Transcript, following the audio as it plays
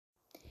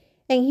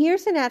And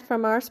here's an ad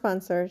from our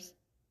sponsors.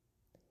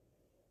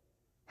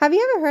 Have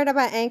you ever heard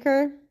about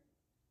Anchor?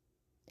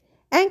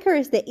 Anchor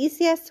is the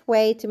easiest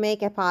way to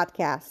make a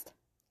podcast.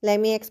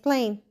 Let me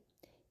explain.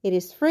 It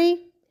is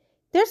free.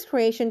 There's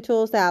creation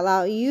tools that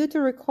allow you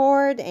to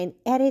record and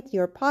edit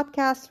your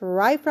podcast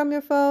right from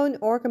your phone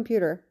or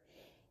computer.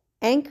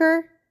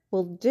 Anchor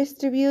will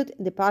distribute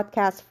the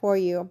podcast for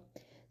you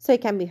so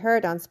it can be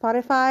heard on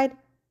Spotify,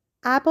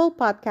 Apple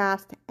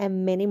Podcast,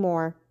 and many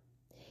more.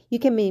 You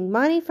can make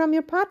money from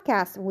your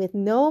podcast with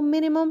no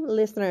minimum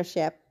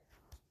listenership.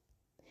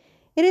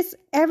 It is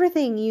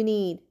everything you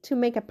need to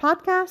make a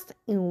podcast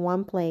in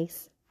one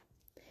place.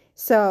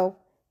 So,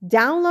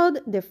 download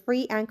the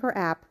free Anchor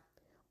app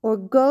or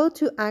go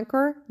to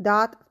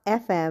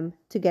anchor.fm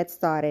to get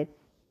started.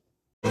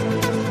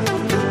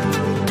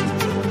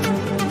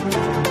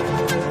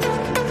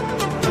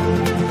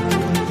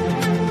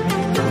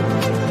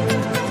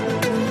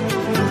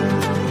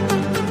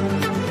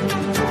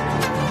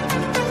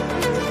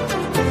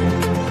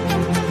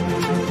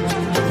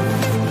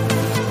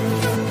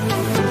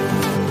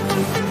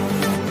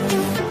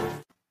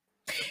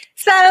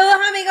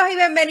 Saludos amigos y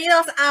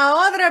bienvenidos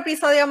a otro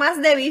episodio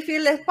más de Be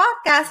Fearless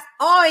Podcast.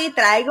 Hoy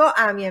traigo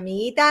a mi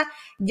amiguita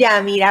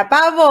Yamira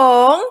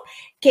Pavón,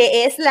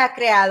 que es la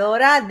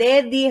creadora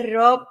de The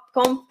Rob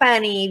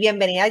Company.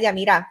 Bienvenida,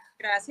 Yamira.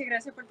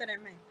 Gracias por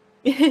tenerme.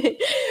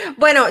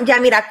 Bueno,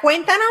 Yamira,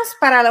 cuéntanos,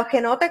 para los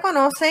que no te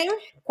conocen,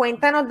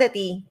 cuéntanos de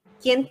ti.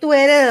 ¿Quién tú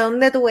eres? ¿De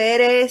dónde tú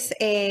eres?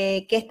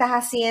 ¿Qué estás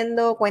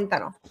haciendo?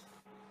 Cuéntanos.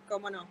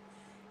 ¿Cómo no?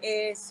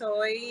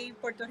 Soy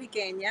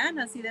puertorriqueña,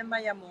 nacida en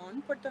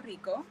Bayamón, Puerto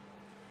Rico,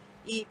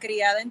 y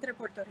criada entre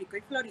Puerto Rico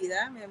y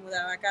Florida. No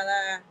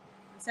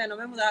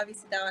me mudaba,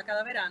 visitaba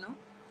cada verano.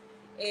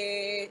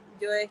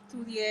 Yo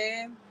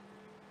estudié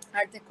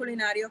artes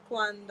culinarios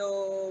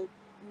cuando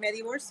me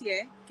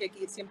divorcié, que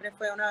siempre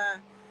fue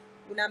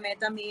una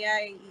meta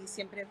mía y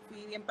siempre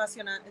fui bien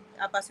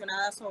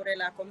apasionada sobre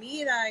la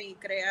comida y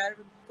crear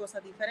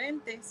cosas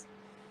diferentes.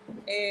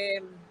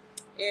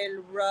 El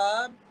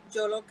rub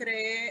yo lo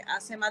creé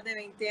hace más de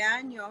 20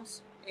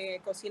 años,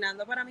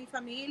 cocinando para mi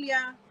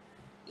familia,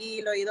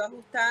 y lo he ido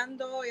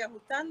ajustando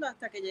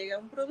hasta que llegué a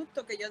un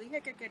producto que yo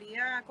dije que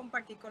quería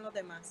compartir con los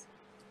demás.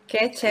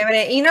 Qué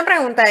chévere. Y una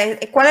pregunta,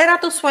 ¿cuál era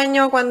tu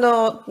sueño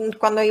cuando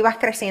ibas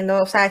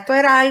creciendo? O sea, ¿esto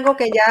era algo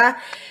que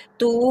ya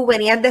tú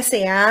venías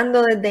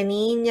deseando desde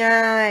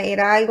niña?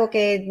 ¿Era algo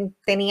que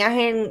tenías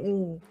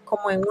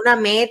como en una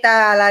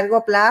meta a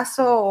largo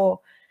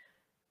plazo?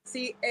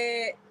 Sí,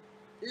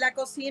 la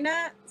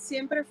cocina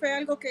siempre fue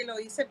algo que lo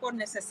hice por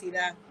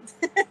necesidad.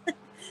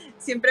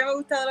 Siempre me ha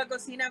gustado la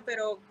cocina,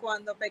 pero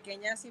cuando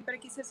pequeña siempre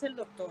quise ser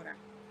doctora,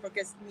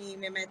 porque mi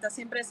meta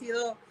siempre ha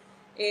sido...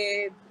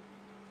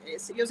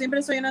 yo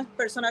siempre soy una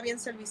persona bien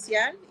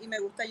servicial y me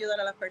gusta ayudar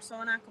a las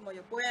personas como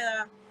yo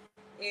pueda,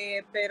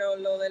 pero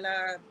lo de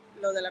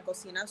la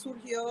cocina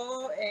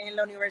surgió en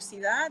la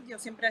universidad. Yo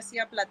siempre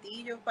hacía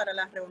platillos para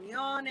las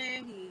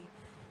reuniones y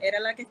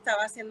era la que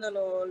estaba haciendo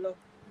los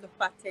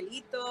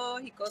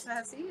pastelitos y cosas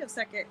así, o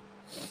sea que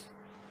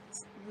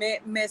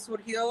me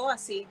surgió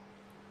así.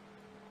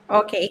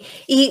 Ok,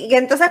 y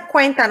entonces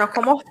cuéntanos,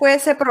 ¿cómo fue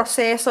ese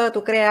proceso de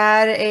tú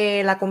crear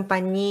la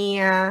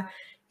compañía?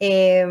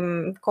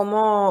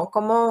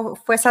 ¿Cómo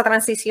fue esa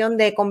transición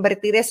de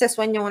convertir ese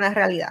sueño en una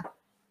realidad?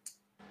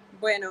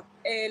 Bueno,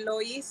 lo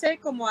hice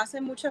como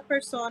hacen muchas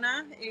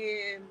personas,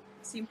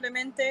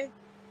 simplemente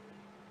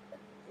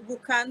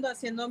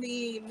haciendo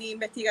mi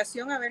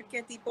investigación a ver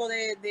qué tipo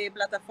de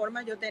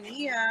plataforma yo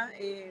tenía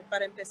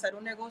para empezar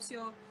un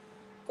negocio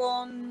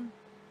con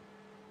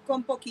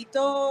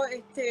poquito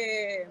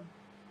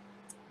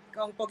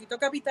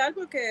capital,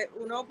 porque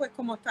uno, pues,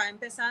 como está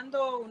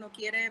empezando, uno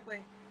quiere,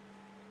 pues,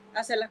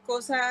 hacer las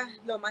cosas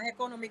lo más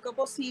económico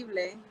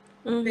posible.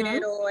 Uh-huh.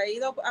 Pero he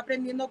ido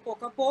aprendiendo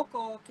poco a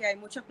poco que hay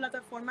muchas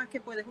plataformas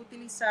que puedes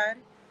utilizar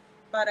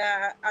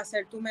para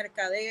hacer tu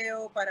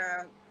mercadeo,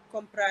 para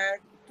comprar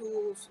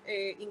tus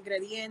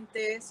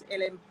ingredientes,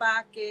 el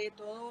empaque,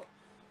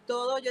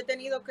 todo. Yo he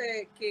tenido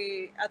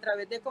que a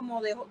través de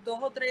como de 2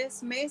 o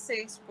 3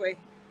 meses, pues,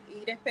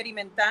 ir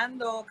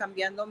experimentando,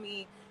 cambiando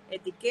mi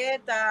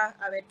etiqueta,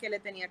 a ver qué le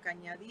tenía que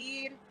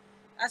añadir.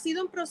 Ha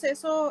sido un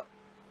proceso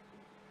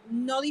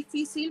no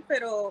difícil,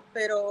 pero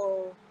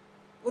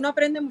uno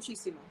aprende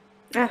muchísimo.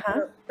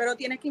 Ajá. Pero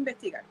tienes que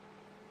investigar.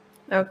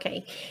 Ok.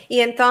 Y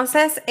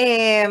entonces,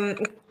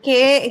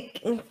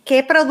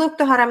 ¿qué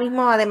productos ahora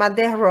mismo, además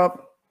de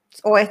Rob,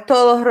 o es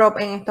todo Rob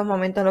en estos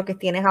momentos lo que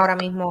tienes ahora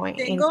mismo en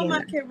Tengo tienda?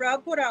 más que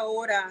Rob por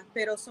ahora,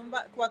 pero son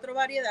 4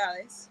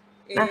 variedades.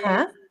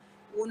 Ajá.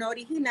 Una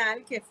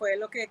original, que fue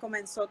lo que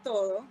comenzó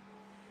todo.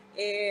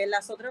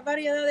 Las otras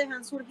variedades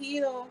han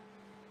surgido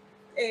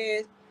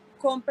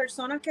con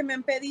personas que me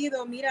han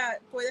pedido, mira,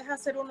 puedes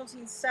hacer uno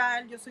sin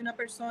sal. Yo soy una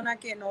persona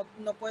que no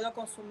puedo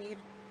consumir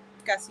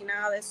casi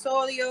nada de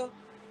sodio.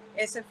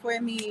 Ese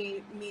fue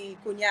mi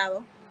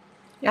cuñado,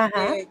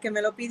 que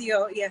me lo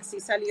pidió, y así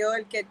salió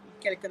el que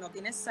no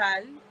tiene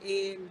sal.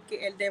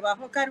 El de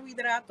bajo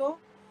carbohidrato,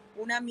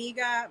 una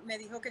amiga me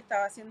dijo que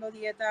estaba haciendo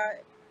dieta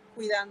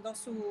cuidando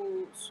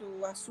sus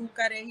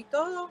azúcares y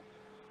todo.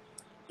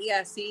 Y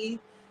así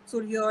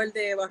surgió el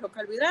de bajo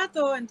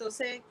carbohidrato.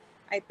 Entonces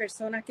hay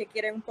personas que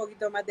quieren un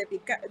poquito más de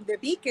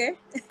pique.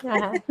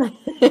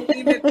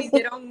 Y me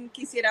pidieron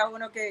que hiciera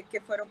uno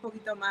que fuera un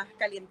poquito más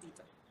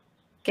calientito.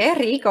 ¡Qué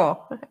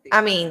rico!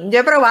 Yo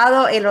he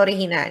probado el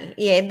original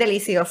y es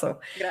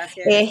delicioso.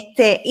 Gracias.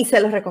 Y se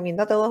los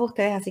recomiendo a todos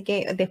ustedes, así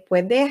que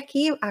después de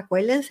aquí,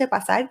 acuérdense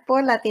pasar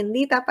por la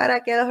tiendita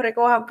para que los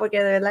recojan,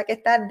 porque de verdad que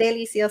está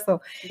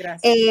delicioso.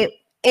 Gracias.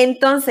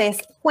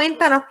 Entonces,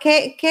 cuéntanos,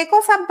 ¿qué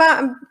cosas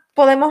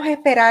podemos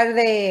esperar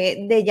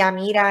de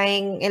Yamira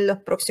en los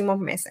próximos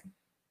meses?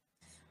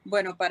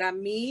 Bueno, para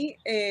mí,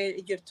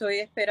 yo estoy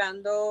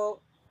esperando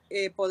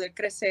poder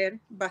crecer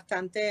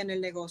bastante en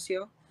el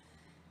negocio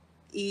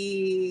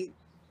y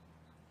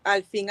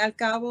al fin y al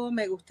cabo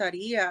me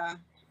gustaría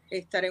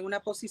estar en una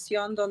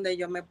posición donde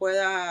yo me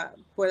pueda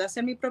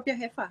ser mi propia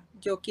jefa.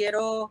 Yo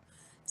quiero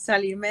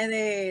salirme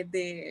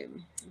de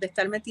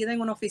estar metida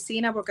en una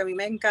oficina porque a mí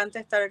me encanta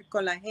estar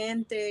con la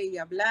gente y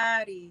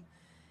hablar y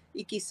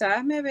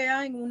quizás me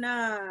vea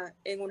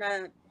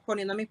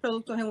poniendo mis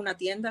productos en una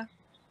tienda.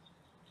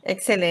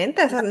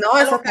 Excelente, eso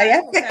estaría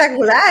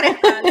espectacular.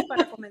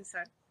 Para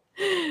comenzar.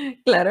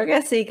 Claro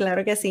que sí,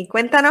 claro que sí.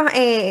 Cuéntanos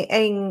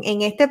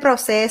en este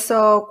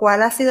proceso,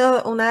 ¿cuál ha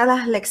sido una de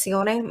las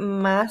lecciones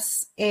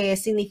más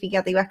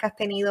significativas que has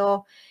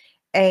tenido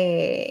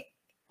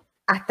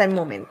hasta el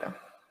momento?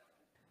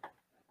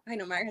 Ay,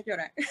 no me hagas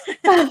llorar.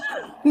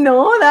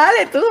 No,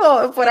 dale tú,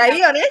 por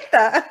ahí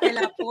honesta. El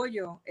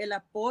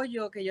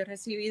apoyo que yo he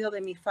recibido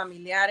de mis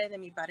familiares, de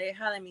mi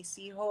pareja, de mis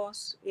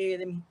hijos,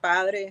 de mis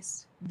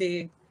padres,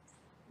 de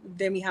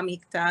mis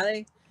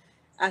amistades,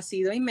 ha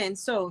sido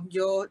inmenso.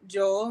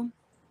 Yo,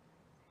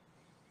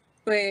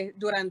 pues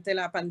durante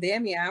la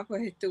pandemia,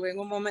 pues estuve en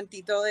un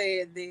momentito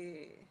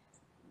de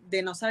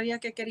no sabía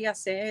qué quería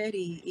hacer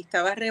y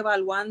estaba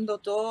reevaluando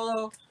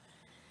todo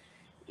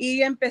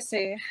y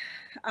empecé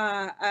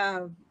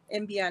a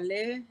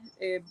enviarle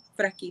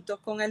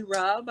frasquitos con el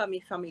rub a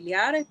mis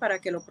familiares para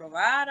que lo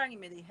probaran y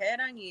me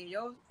dijeran y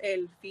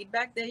el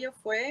feedback de ellos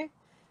fue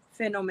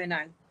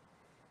fenomenal.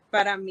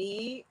 Para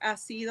mí ha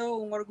sido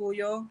un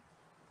orgullo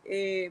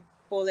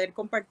poder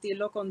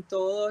compartirlo con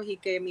todos y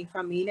que mi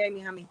familia y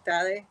mis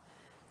amistades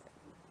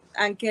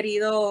han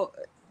querido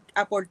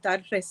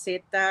aportar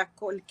recetas,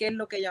 qué es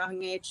lo que ellos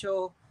han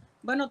hecho,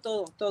 bueno,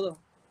 todo.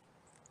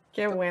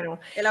 Qué bueno.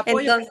 El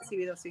apoyo que he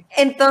recibido, sí.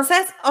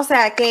 Entonces, o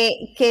sea,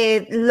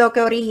 que lo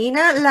que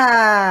origina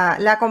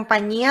la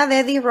compañía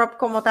de D-Rob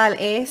como tal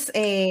es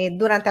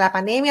durante la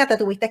pandemia te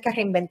tuviste que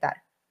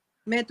reinventar.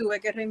 Me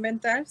tuve que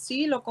reinventar,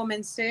 sí, lo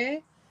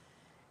comencé,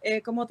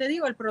 como te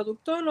digo, el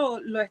producto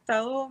lo he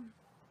estado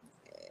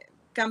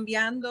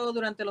cambiando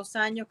durante los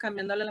años,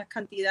 cambiándole las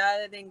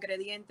cantidades de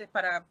ingredientes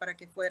para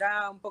que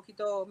fuera un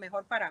poquito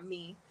mejor para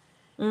mí.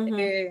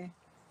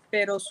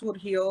 Pero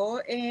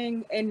surgió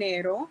en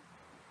enero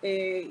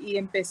y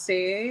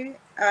empecé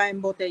a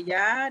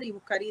embotellar y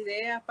buscar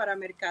ideas para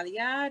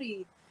mercadear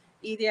y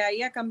de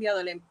ahí ha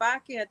cambiado el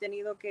empaque, ha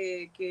tenido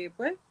que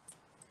pues,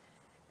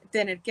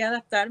 tener que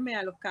adaptarme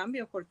a los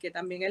cambios porque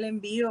también el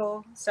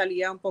envío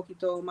salía un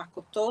poquito más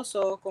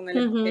costoso con el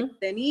empaque que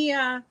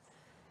tenía.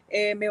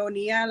 Me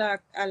uní a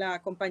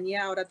la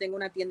compañía, ahora tengo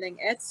una tienda en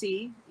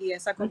Etsy y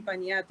esa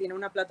compañía tiene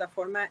una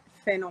plataforma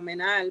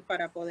fenomenal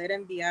para poder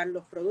enviar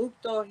los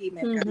productos y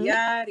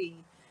mercadear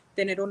y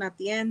tener una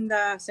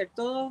tienda, hacer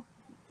todo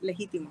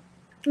legítimo.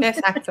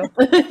 Exacto.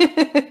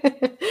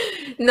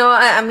 No,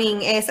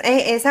 esa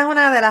es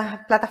una de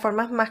las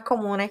plataformas más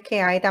comunes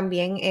que hay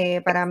también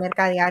para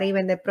mercadear y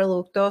vender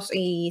productos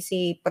y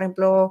si, por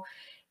ejemplo,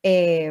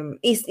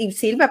 y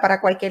sirve para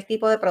cualquier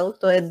tipo de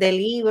producto, desde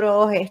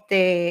libros,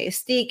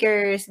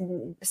 stickers,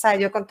 o sea,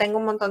 yo tengo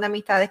un montón de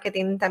amistades que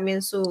tienen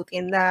también su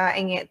tienda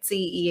en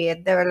Etsy y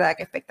es de verdad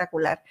que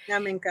espectacular.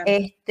 Me encanta.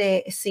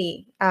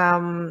 Sí.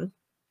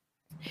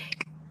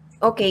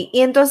 Ok, y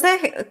entonces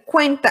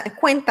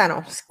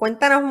cuéntanos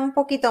un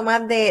poquito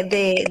más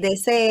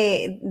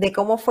de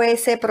cómo fue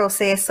ese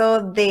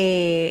proceso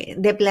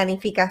de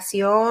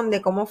planificación,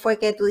 de cómo fue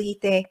que tú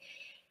dijiste,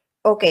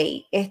 ok,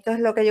 esto es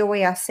lo que yo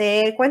voy a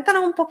hacer.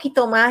 Cuéntanos un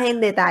poquito más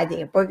en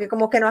detalle, porque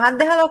como que nos han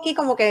dejado aquí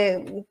como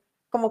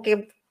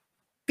que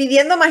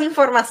pidiendo más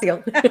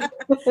información.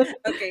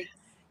 Ok.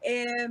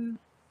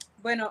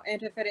 Bueno, en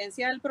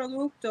referencia al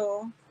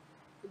producto,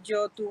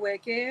 yo tuve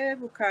que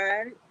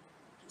buscar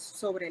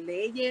sobre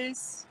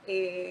leyes,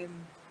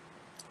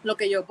 lo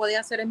que yo podía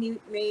hacer en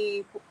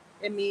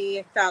mi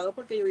estado,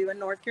 porque yo vivo en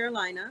North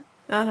Carolina.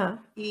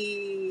 Ajá.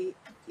 Y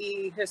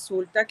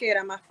resulta que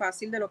era más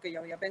fácil de lo que yo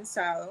había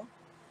pensado.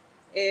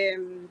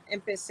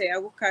 Empecé a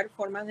buscar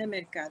formas de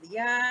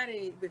mercadear,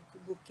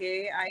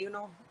 hay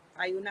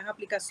unas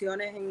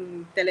aplicaciones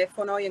en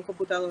teléfono y en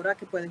computadora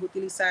que puedes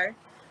utilizar.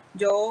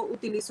 Yo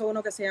utilizo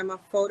uno que se llama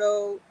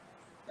Photo,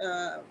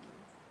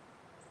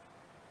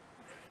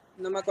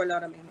 no me acuerdo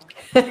ahora mismo.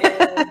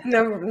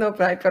 No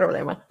hay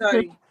problema.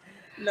 Sorry,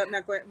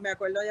 me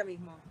acuerdo ya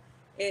mismo.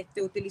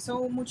 Utilizo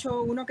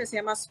mucho uno que se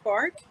llama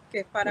Spark,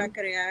 que es para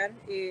crear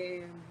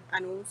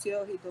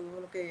anuncios y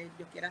todo lo que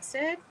yo quiera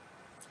hacer.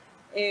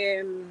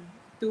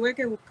 Tuve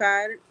que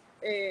buscar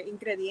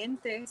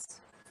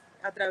ingredientes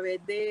a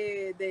través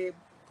de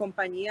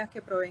compañías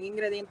que proveen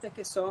ingredientes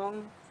que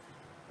son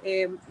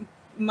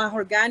más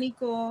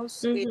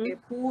orgánicos,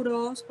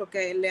 puros,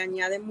 porque le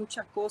añaden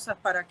muchas cosas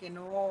para que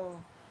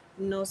no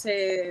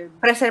se...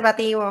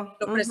 Preservativo.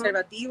 Los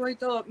preservativos y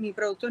todo. Mi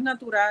producto es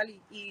natural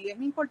y es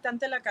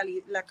importante la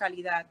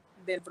calidad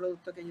del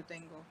producto que yo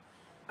tengo.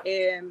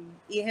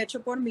 Y es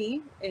hecho por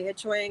mí, es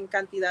hecho en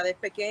cantidades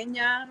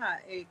pequeñas.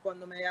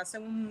 Cuando me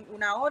hacen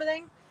una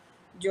orden,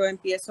 yo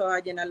empiezo a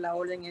llenar la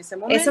orden en ese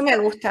momento. Eso me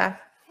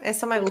gusta,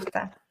 eso me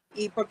gusta.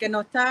 Y porque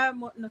no está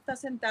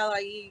sentado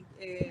ahí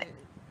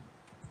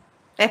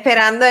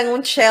esperando en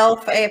un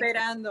shelf.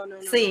 Esperando,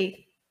 no.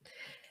 Sí,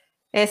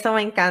 eso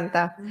me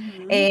encanta.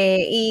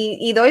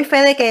 Y doy fe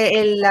de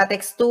que la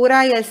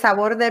textura y el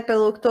sabor del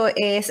producto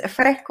es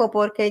fresco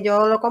porque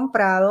yo lo he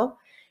comprado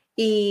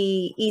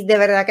y de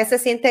verdad que se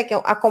siente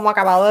como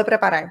acabado de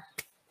preparar.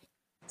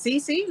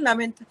 Sí,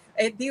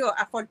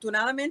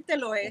 afortunadamente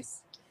lo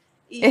es.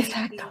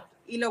 Exacto.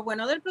 Y lo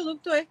bueno del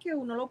producto es que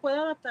uno lo puede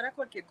adaptar a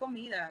cualquier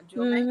comida.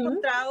 Yo me he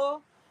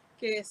encontrado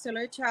que se lo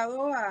he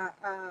echado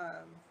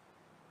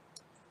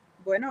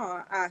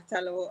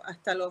hasta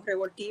los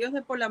revoltillos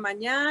de por la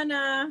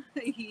mañana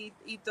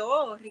y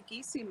todo,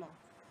 riquísimo.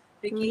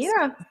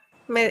 Mira,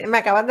 me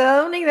acabas de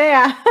dar una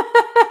idea.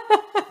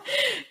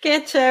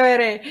 Qué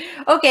chévere.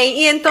 Ok,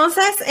 y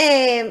entonces,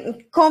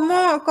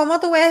 ¿cómo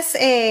tú ves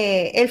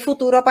el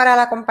futuro para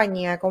la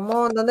compañía?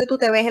 ¿Dónde tú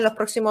te ves en los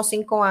próximos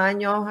 5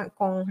 años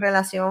con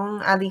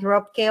relación a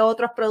Disrupt? ¿Qué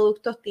otros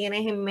productos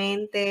tienes en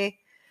mente?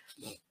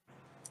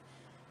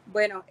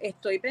 Bueno,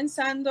 estoy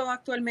pensando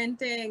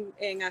actualmente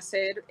en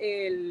hacer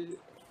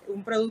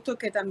un producto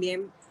que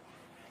también...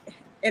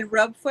 El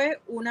Rub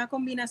fue una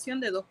combinación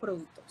de 2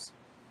 productos.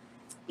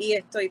 Y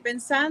estoy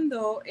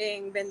pensando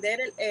en vender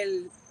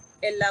el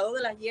lado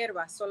de las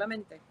hierbas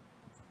solamente.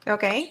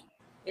 Ok.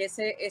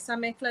 Esa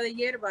mezcla de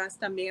hierbas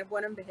también es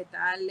buena en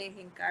vegetales,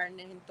 en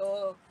carnes, en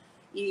todo.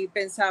 Y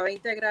pensaba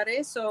integrar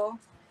eso,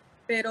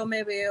 pero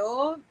me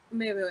veo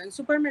en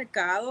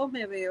supermercados,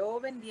 me veo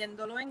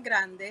vendiéndolo en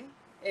grande,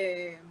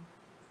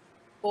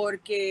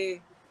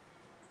 porque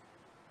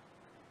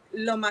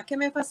lo más que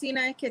me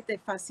fascina es que te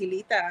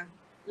facilita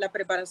la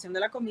preparación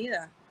de la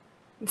comida.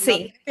 Sí. No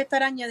tienes que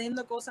estar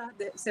añadiendo cosas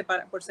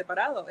por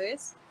separado,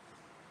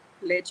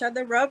 le echas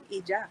de rub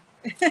y ya.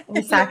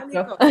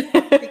 Exacto.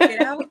 Si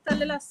quieres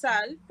ajustarle la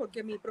sal,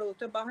 porque mi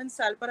producto es bajo en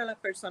sal para las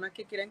personas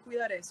que quieren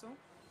cuidar eso,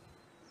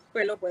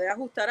 pues lo puedes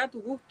ajustar a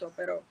tu gusto,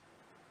 pero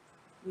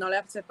no le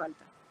hace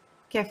falta.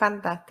 Qué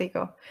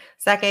fantástico. O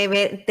sea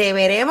que te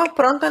veremos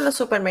pronto en los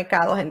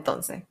supermercados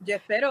entonces. Yo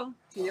espero,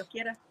 si Dios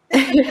quiera.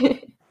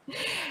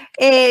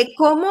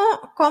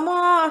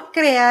 ¿Cómo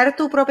crear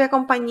tu propia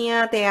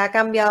compañía te ha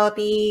cambiado a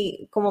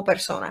ti como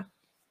persona?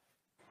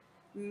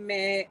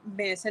 Me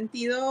he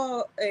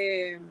sentido,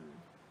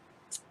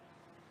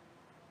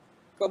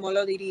 ¿cómo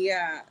lo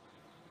diría?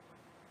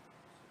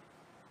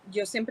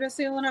 Yo siempre he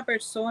sido una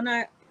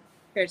persona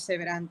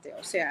perseverante,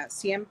 o sea,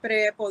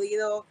 siempre he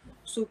podido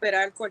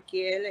superar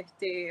cualquier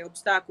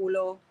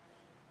obstáculo.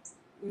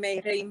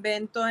 Me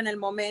reinvento en el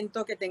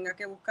momento que tenga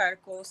que buscar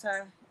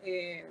cosas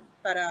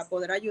para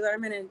poder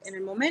ayudarme en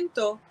el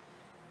momento,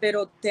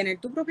 pero tener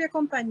tu propia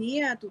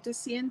compañía, tú te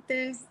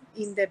sientes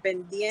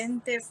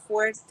independiente,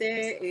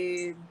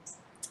 fuerte,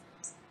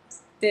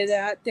 te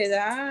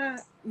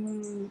da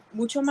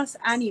mucho más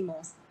ánimo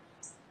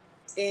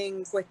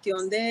en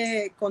cuestión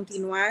de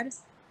continuar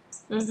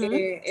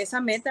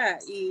esa meta.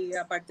 Y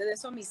aparte de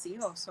eso, mis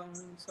hijos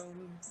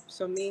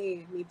son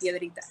mi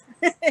piedrita.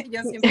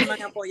 Ellos siempre me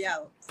han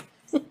apoyado.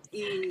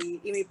 Y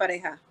mi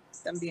pareja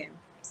también.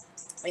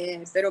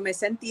 Pero me he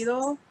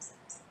sentido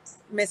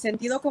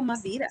con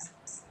más vida,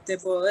 te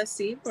puedo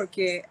decir,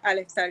 porque al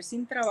estar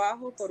sin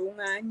trabajo por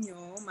un año,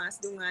 más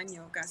de un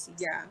año casi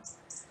ya,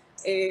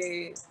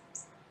 he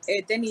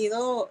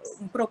tenido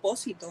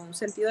un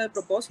sentido de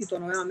propósito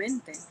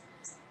nuevamente.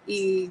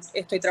 Y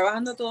estoy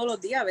trabajando todos los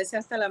días, a veces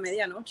hasta la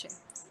medianoche,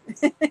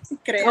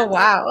 creando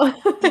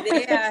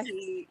ideas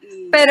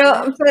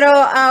Pero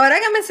ahora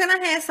que mencionas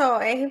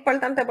eso, es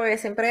importante porque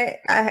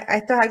siempre,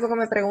 esto es algo que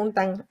me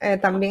preguntan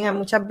también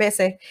muchas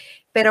veces,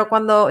 pero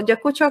cuando yo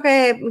escucho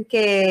que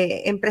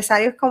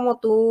empresarios como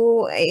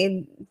tú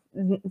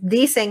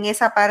dicen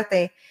esa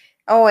parte,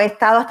 he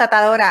estado hasta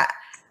tal hora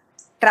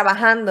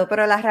trabajando,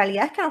 pero la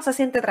realidad es que no se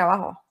siente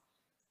trabajo.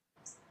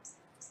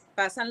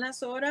 Pasan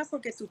las horas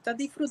porque tú estás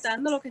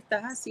disfrutando lo que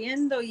estás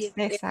haciendo y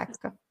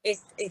exacto.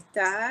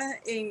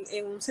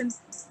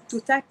 Tú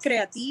estás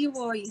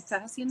creativo y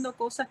estás haciendo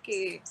cosas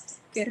que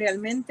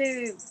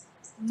realmente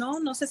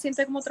no se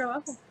siente como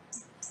trabajo.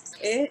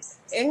 Es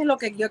lo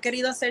que yo he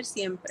querido hacer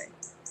siempre.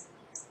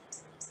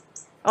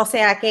 O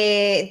sea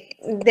que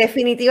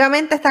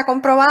definitivamente está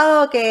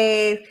comprobado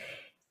que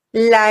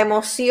la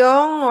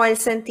emoción o el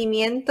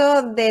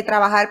sentimiento de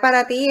trabajar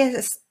para ti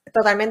es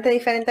totalmente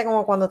diferente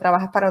como cuando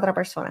trabajas para otra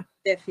persona.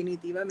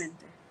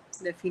 Definitivamente.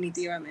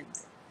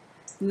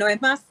 No es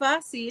más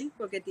fácil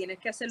porque tienes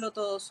que hacerlo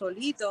todo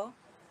solito,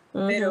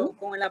 pero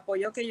con el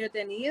apoyo que yo he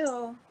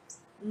tenido,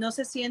 no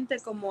se siente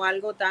como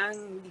algo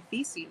tan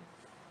difícil.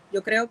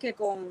 Yo creo que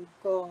con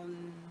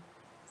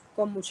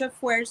mucho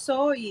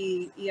esfuerzo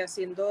y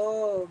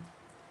haciendo,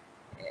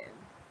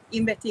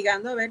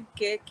 investigando a ver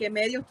qué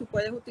medios tú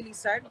puedes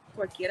utilizar,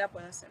 cualquiera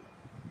puede hacerlo.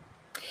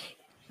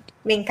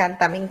 Me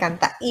encanta, me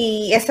encanta.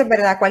 Y eso es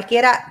verdad,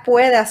 cualquiera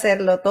puede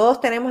hacerlo,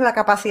 todos tenemos la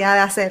capacidad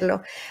de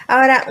hacerlo.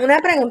 Ahora, una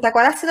pregunta,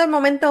 ¿cuál ha sido el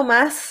momento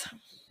más,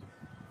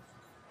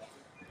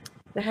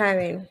 déjame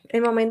ver,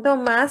 el momento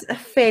más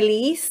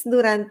feliz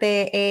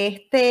durante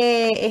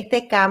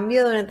este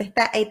cambio, durante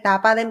esta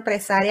etapa de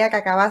empresaria que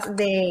acabas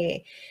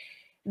de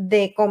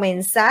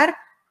comenzar?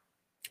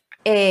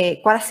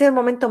 ¿Cuál ha sido el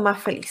momento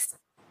más feliz?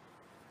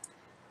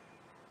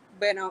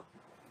 Bueno,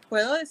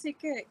 puedo decir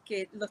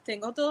que los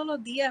tengo todos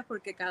los días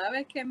porque cada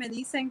vez que me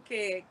dicen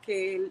que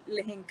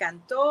les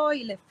encantó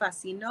y les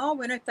fascinó,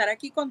 bueno, estar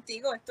aquí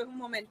contigo, esto es un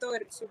momento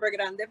súper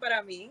grande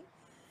para mí.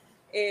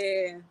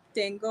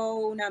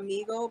 Tengo un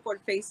amigo por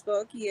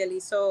Facebook y él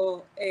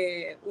hizo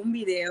un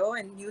video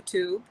en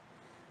YouTube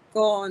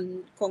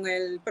con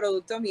el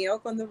producto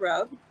mío, con The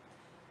Rub,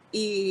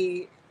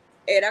 y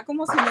era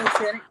como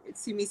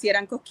si me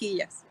hicieran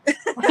cosquillas.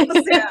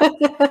 O sea,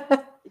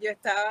 yo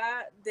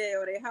estaba de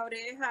oreja a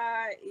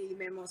oreja y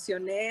me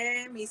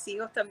emocioné, mis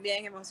hijos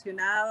también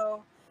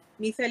emocionados.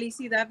 Mi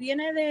felicidad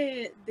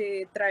viene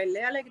de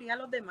traerle alegría a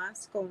los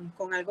demás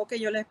con algo que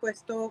yo les he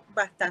puesto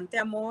bastante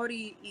amor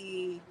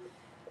y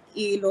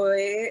lo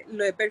he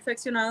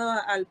perfeccionado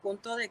al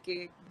punto de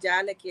que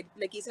ya le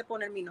quise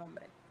poner mi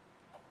nombre.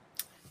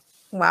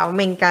 Wow,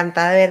 me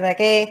encanta, de verdad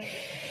que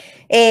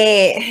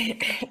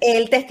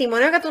el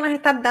testimonio que tú nos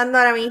estás dando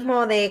ahora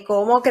mismo de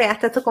cómo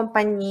creaste tu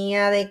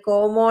compañía, de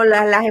cómo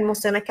las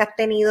emociones que has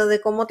tenido,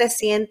 de cómo te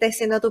sientes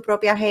siendo tu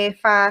propia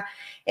jefa,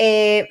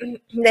 de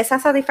esa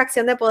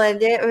satisfacción de poder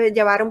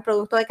llevar un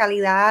producto de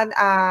calidad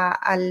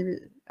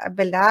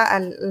 ¿verdad? A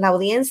la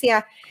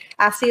audiencia,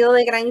 ha sido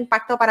de gran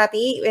impacto para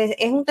ti.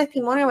 Es un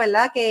testimonio,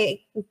 ¿verdad?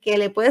 Que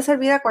le puede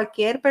servir a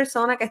cualquier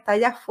persona que está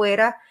allá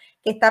afuera,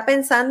 que está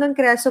pensando en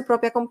crear su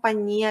propia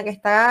compañía, que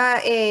está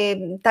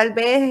tal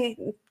vez,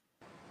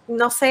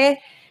 no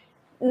sé,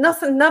 no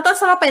tan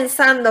solo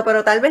pensando,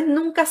 pero tal vez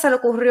nunca se le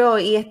ocurrió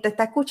y te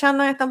está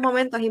escuchando en estos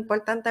momentos. Es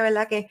importante,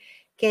 ¿verdad? Que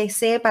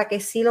sepa que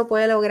sí lo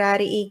puede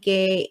lograr y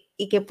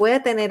que puede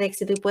tener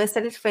éxito y puede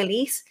ser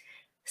feliz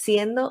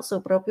siendo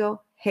su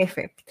propio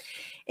jefe.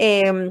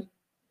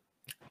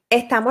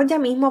 Estamos ya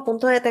mismo a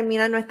punto de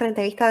terminar nuestra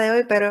entrevista de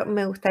hoy, pero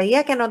me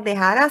gustaría que nos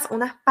dejaras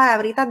unas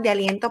palabritas de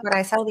aliento para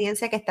esa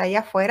audiencia que está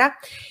allá afuera.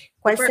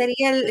 ¿Cuál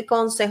sería el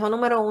consejo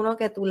número 1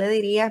 que tú le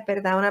dirías,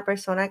 verdad, a una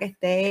persona que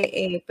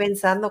esté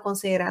pensando,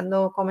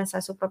 considerando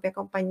comenzar su propia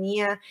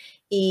compañía,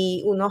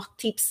 y unos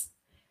tips,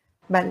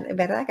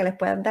 verdad, que les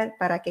puedan dar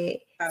para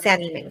que se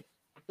animen?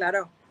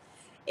 Claro.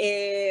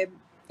 He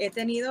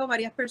tenido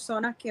varias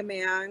personas que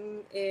me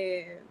han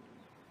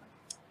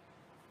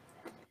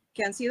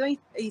sido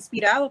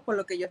inspirados por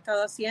lo que yo he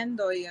estado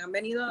haciendo y han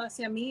venido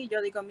hacia mí y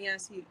yo digo, mira,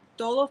 si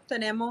todos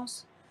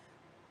tenemos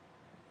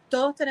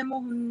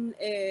un,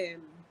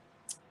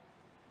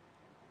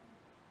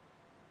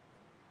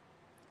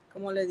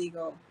 ¿cómo le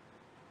digo?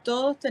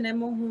 Todos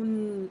tenemos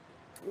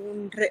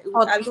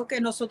algo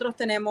que nosotros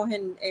tenemos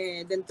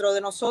dentro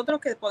de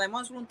nosotros, que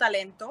podemos hacer un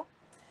talento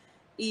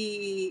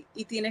y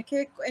tienes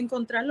que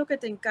encontrar lo que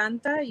te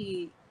encanta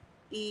y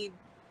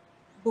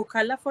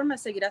buscar la forma de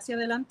seguir hacia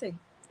adelante.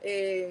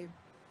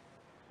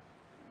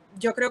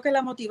 Yo creo que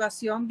la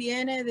motivación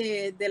viene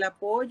del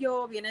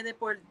apoyo, viene de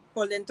por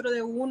dentro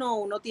de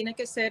uno tiene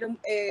que ser,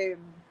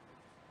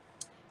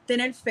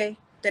 tener fe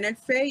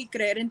y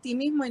creer en ti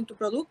mismo, en tu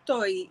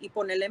producto y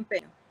ponerle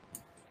empeño.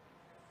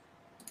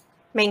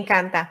 Me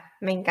encanta,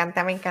 me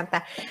encanta, me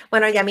encanta.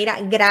 Bueno, Yamira,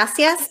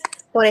 gracias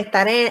por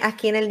estar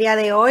aquí en el día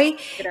de hoy.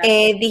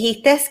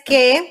 Dijiste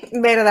que,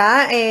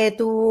 ¿verdad?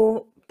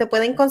 Te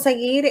pueden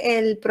conseguir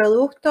el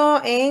producto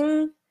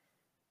en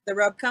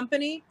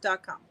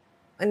therubcompany.com.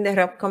 En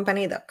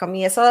therubcompany.com.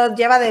 Y eso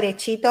lleva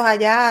derechitos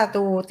allá a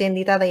tu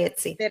tiendita de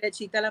Etsy.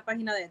 Derechita a la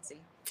página de Etsy.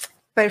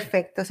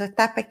 Perfecto, eso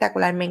está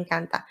espectacular, me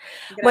encanta.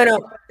 Gracias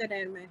por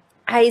tenerme.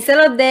 Ahí se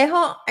los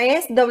dejo,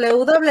 es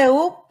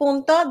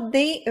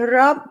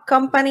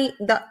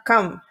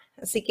www.therobcompany.com.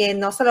 Así que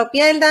no se lo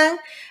pierdan,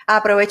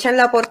 aprovechen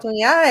la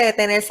oportunidad de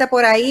detenerse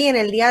por ahí en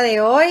el día de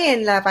hoy,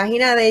 en la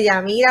página de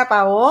Yamira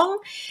Pavón,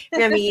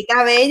 mi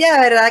amiguita bella, de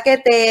verdad que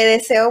te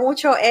deseo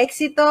mucho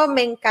éxito,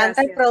 me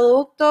encanta el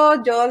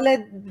producto, yo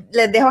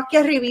les dejo aquí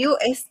el review,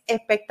 es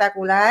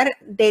espectacular,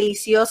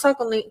 delicioso,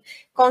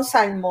 con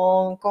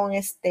salmón, con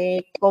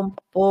steak, con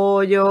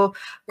pollo,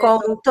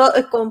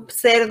 con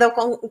cerdo,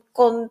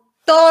 con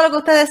todo lo que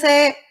usted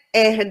desee,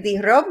 el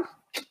D-Rob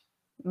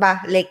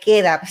le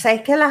queda. O sea,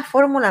 es que es la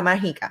fórmula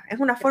mágica, es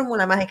una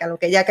fórmula mágica lo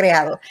que ella ha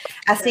creado.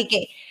 Así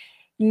que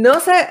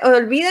no se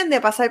olviden de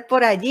pasar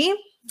por allí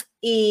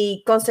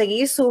y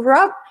conseguir su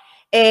Rob.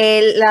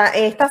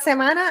 Esta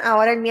semana,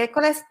 ahora el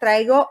miércoles,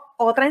 traigo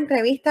otra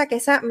entrevista que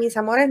esa, mis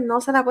amores,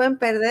 no se la pueden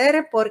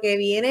perder porque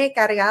viene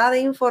cargada de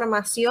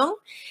información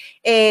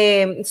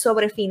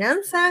sobre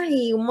finanzas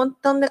y un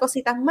montón de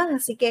cositas más.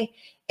 Así que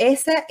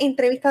esa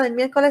entrevista del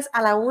miércoles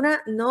a la 1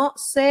 no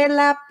se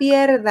la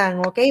pierdan,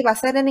 ¿ok? Va a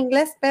ser en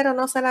inglés, pero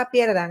no se la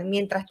pierdan.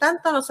 Mientras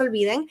tanto, no se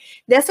olviden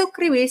de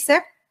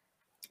suscribirse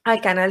al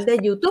canal de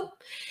YouTube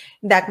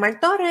Dagmar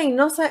Torres y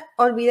no se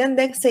olviden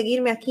de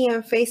seguirme aquí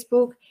en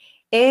Facebook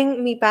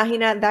en mi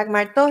página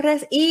Dagmar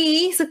Torres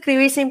y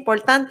suscribirse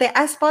importante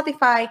a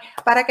Spotify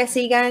para que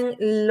sigan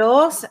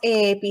los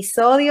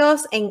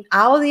episodios en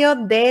audio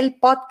del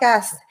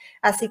podcast.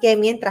 Así que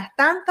mientras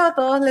tanto, a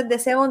todos les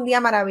deseo un día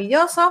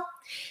maravilloso.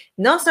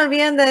 No se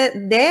olviden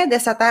de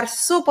desatar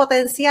su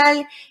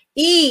potencial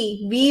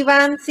y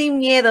vivan sin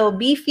miedo.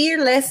 Be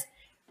fearless.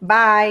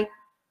 Bye.